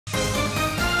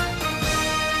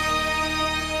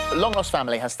Long Lost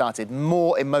Family has started.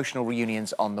 More emotional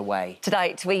reunions on the way.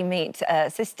 Tonight, we meet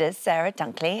sisters Sara,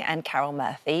 Dunkley and Carole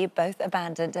Murphy, both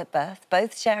abandoned at birth,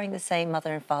 both sharing the same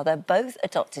mother and father, both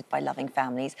adopted by loving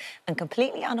families and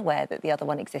completely unaware that the other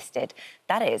one existed.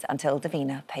 That is, until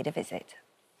Davina paid a visit.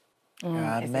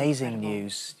 Amazing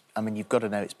news. I mean, you've got to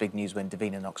know it's big news when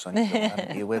Davina knocks on your door,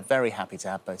 haven't you? We're very happy to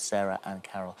have both Sara and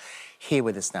Carole here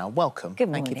with us now. Welcome. Good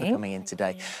morning. Thank you for coming in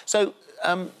today. So,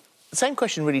 same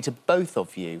question really to both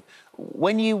of you.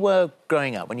 When you were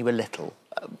growing up, when you were little,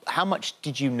 how much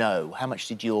did you know? How much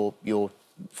did your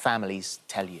families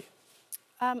tell you?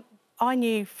 I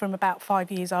knew from about 5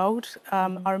 years old.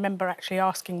 I remember actually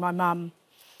asking my mum,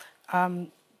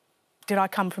 did I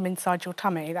come from inside your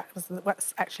tummy?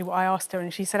 That's actually what I asked her,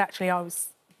 and she said, actually, I was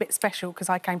a bit special because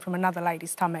I came from another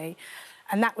lady's tummy.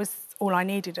 And that was all I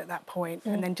needed at that point.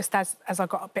 And then just as I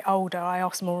got a bit older, I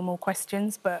asked more and more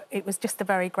questions, but it was just a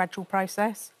very gradual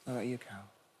process. How about you, Carole?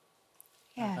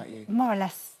 Yeah, more or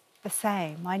less the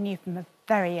same. I knew from a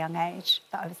very young age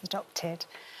that I was adopted,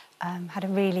 had a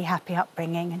really happy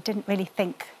upbringing and didn't really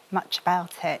think much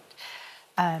about it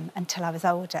until I was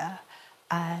older.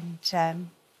 And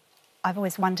I've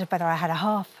always wondered whether I had a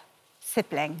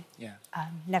half-sibling. Yeah.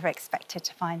 Never expected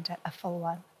to find a full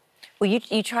one. Well,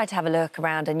 you tried to have a look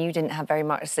around and you didn't have very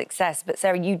much success, but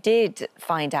Sara, you did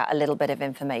find out a little bit of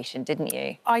information, didn't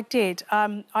you? I did.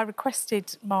 I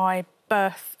requested my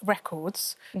birth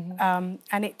records, and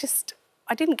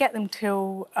I didn't get them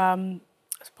till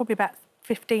it's probably about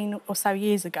 15 or so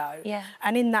years ago. Yeah.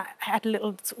 And in that I had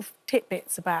little sort of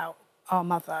tidbits about our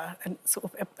mother and sort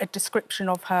of a description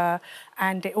of her,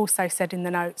 and it also said in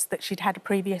the notes that she'd had a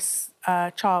previous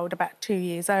child about 2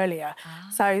 years earlier.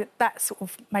 So that sort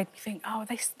of made me think, oh,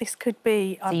 this could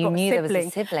be So you knew there was a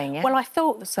sibling, yeah? Well, I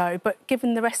thought so, but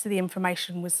given the rest of the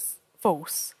information was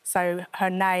false, so her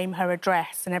name, her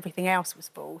address and everything else was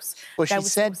false. Well,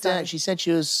 she said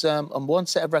she was on one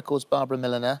set of records Barbara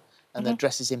Milliner, and the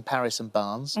address is in Paris and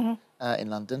Barnes in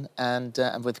London. And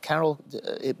with Carole,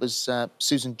 it was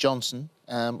Susan Johnson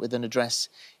with an address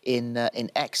in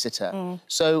Exeter.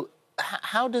 So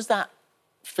how does that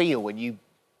feel when you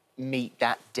meet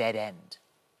that dead end?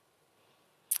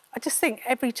 I just think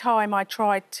every time I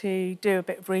tried to do a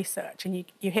bit of research and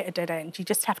you hit a dead end, you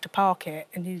just have to park it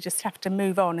and you just have to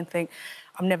move on and think,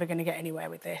 I'm never going to get anywhere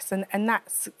with this. And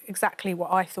that's exactly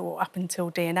what I thought up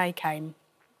until DNA came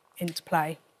into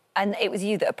play. And it was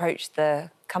you that approached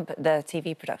the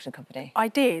TV production company? I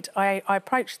did. I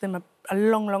approached them a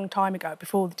long, long time ago,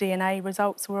 before the DNA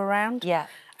results were around. Yeah.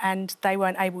 And they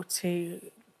weren't able to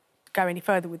go any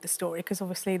further with the story because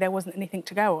obviously there wasn't anything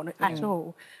to go on at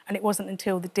all. And it wasn't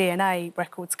until the DNA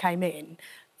records came in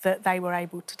that they were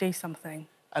able to do something.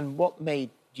 And what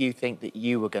made you think that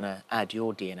you were going to add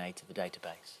your DNA to the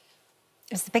database?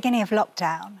 It was the beginning of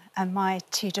lockdown and my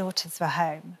 2 daughters were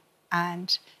home,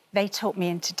 and they talked me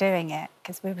into doing it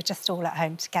because we were just all at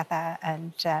home together,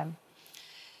 and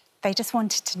they just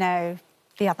wanted to know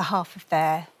the other half of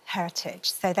their heritage.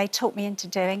 So they talked me into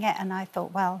doing it, and I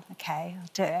thought, well, OK, I'll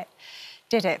do it.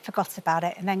 Did it, forgot about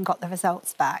it, and then got the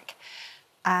results back.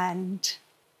 And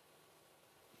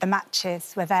the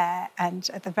matches were there, and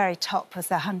at the very top was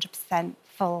 100%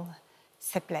 full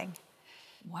sibling.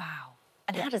 Wow.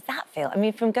 And how does that feel? I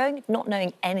mean, from not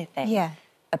knowing anything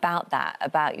about that,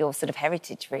 about your sort of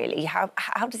heritage, really,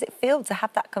 how does it feel to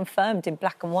have that confirmed in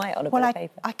black and white on a bit of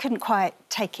paper? I couldn't quite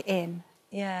take it in.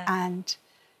 Yeah. And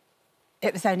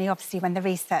it was only obviously when the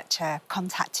researcher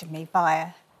contacted me via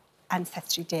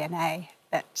Ancestry DNA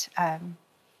that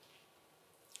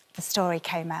the story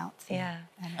came out. Yeah.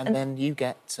 And then you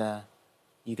get the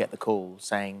call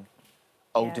saying,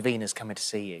 oh, Davina's coming to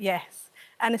see you. Yes.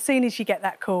 And as soon as you get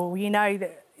that call, you know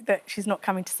that she's not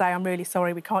coming to say, I'm really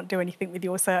sorry, we can't do anything with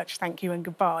your search, thank you and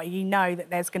goodbye. You know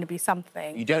that there's going to be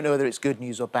something. You don't know whether it's good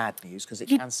news or bad news, because it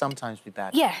can sometimes be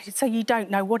bad. Yeah, so you don't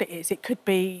know what it is. It could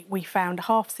be we found a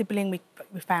half-sibling,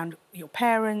 we found your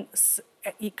parents.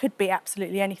 It could be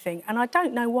absolutely anything. And I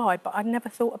don't know why, but I'd never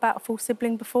thought about a full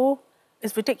sibling before.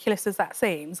 As ridiculous as that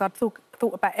seems, I'd thought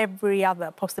about every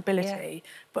other possibility,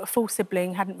 but a full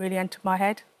sibling hadn't really entered my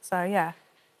head, so yeah.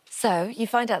 So you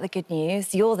find out the good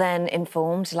news. You're then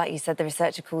informed, like you said, the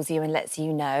researcher calls you and lets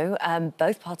you know.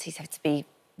 Both parties have to be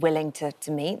willing to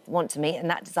meet, want to meet, and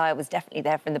that desire was definitely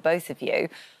there from the both of you.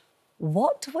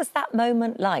 What was that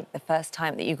moment like, the first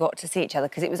time that you got to see each other?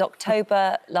 Because it was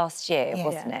October last year,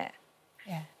 wasn't it?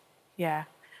 Yeah. Yeah.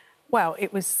 Well,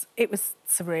 it was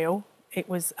surreal. It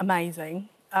was amazing.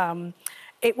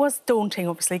 It was daunting,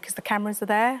 obviously, because the cameras are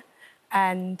there.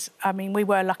 And, I mean, we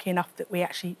were lucky enough that we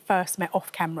actually first met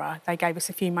off camera. They gave us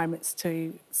a few moments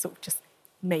to sort of just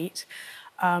meet.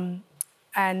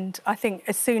 And I think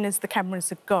as soon as the cameras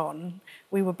had gone,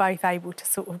 we were both able to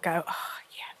sort of go, oh,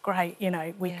 yeah, great, you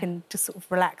know, we can just sort of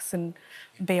relax and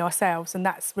be ourselves. And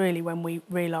that's really when we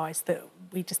realised that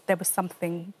there was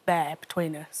something there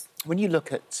between us. When you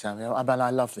look at, I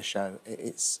love the show.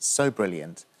 It's so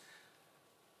brilliant.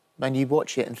 And you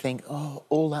watch it and think, oh,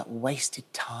 all that wasted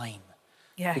time.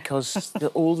 Yeah. Because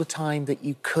all the time that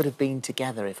you could have been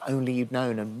together, if only you'd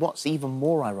known. And what's even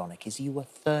more ironic is you were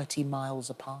 30 miles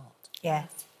apart.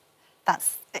 Yes,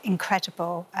 that's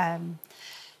incredible.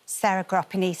 Sarah grew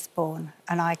up in Eastbourne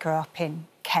and I grew up in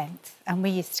Kent. And we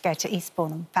used to go to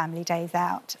Eastbourne on family days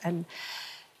out. And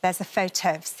there's a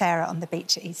photo of Sarah on the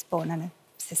beach at Eastbourne and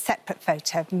it's a separate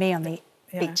photo of me on the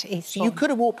beach at Eastbourne. So you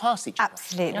could have walked past each other?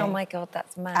 Absolutely. Oh, my God,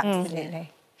 that's mad. Absolutely.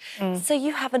 So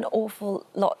you have an awful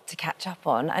lot to catch up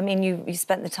on. I mean, you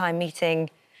spent the time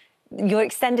meeting your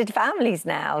extended families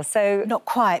now, so... Not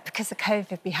quite, because of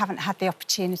COVID, we haven't had the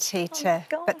opportunity to...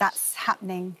 But that's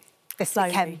happening this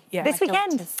weekend. Yeah. This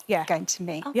weekend? Yeah. Going to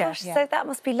meet. Oh, gosh, so that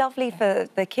must be lovely for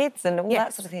the kids and all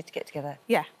that sort of thing to get together.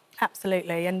 Yeah,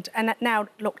 absolutely. And now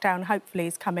lockdown hopefully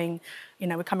is coming, you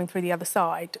know, we're coming through the other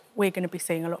side. We're going to be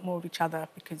seeing a lot more of each other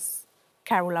because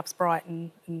Carole loves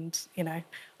Brighton and, you know,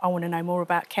 I want to know more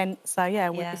about Kent. So, yeah,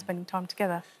 we'll be spending time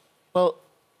together. Well,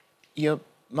 your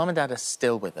mum and dad are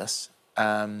still with us,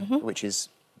 which is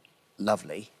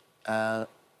lovely.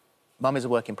 Mum is a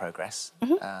work in progress,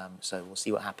 so we'll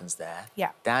see what happens there. Yeah.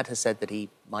 Dad has said that he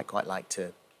might quite like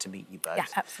to meet you both. Yeah,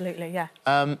 absolutely, yeah.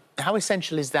 How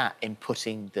essential is that in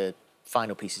putting the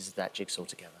final pieces of that jigsaw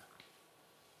together?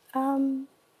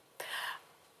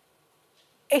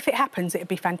 If it happens, it'd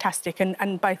be fantastic,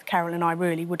 and both Carole and I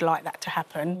really would like that to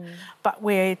happen. But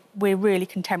we're really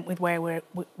content with where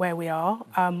we are.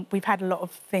 We've had a lot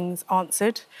of things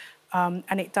answered,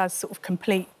 and it does sort of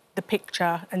complete the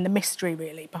picture and the mystery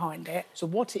really behind it. So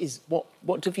what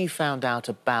have you found out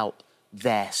about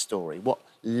their story? What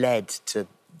led to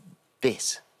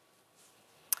this?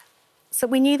 So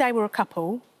we knew they were a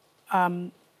couple.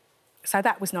 So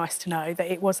that was nice to know, that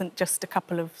it wasn't just a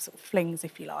couple of sort of flings,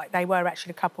 if you like. They were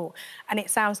actually a couple. And it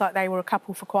sounds like they were a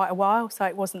couple for quite a while, so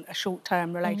it wasn't a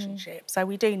short-term relationship. So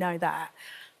we do know that.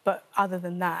 But other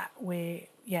than that, we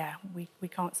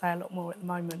can't say a lot more at the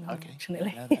moment,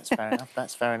 unfortunately. No, that's fair enough.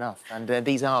 That's fair enough. And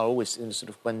these are always sort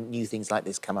of, when new things like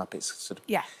this come up, it's sort of...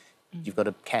 Yeah. You've got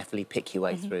to carefully pick your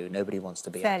way through. Nobody wants to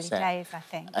be upset. Early days, I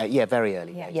think. Yeah, very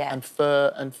early days. Yeah. And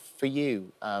for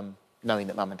you, knowing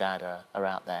that mum and dad are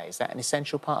out there, is that an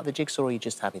essential part of the jigsaw, or are you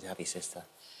just happy to have your sister?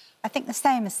 I think the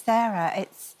same as Sarah.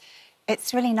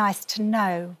 It's really nice to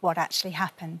know what actually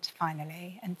happened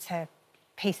finally and to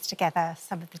piece together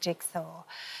some of the jigsaw.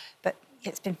 But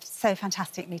it's been so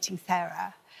fantastic meeting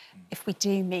Sarah. If we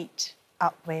do meet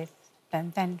up with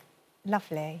them, then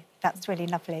lovely. That's really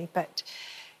lovely. But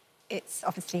it's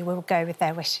obviously we'll go with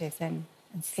their wishes and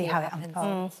see how it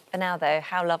unfolds. For now, though,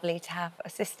 how lovely to have a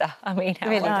sister. I mean, how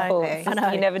Really wonderful. lovely. I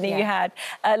know. You never knew you had.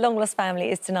 Long Lost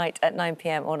Family is tonight at 9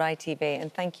 p.m. on ITV,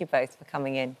 and thank you both for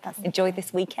coming in. Enjoy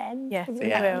this weekend. Yeah,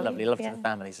 Lovely. Love to the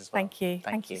families as well. Thank you.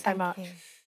 Thank you so much.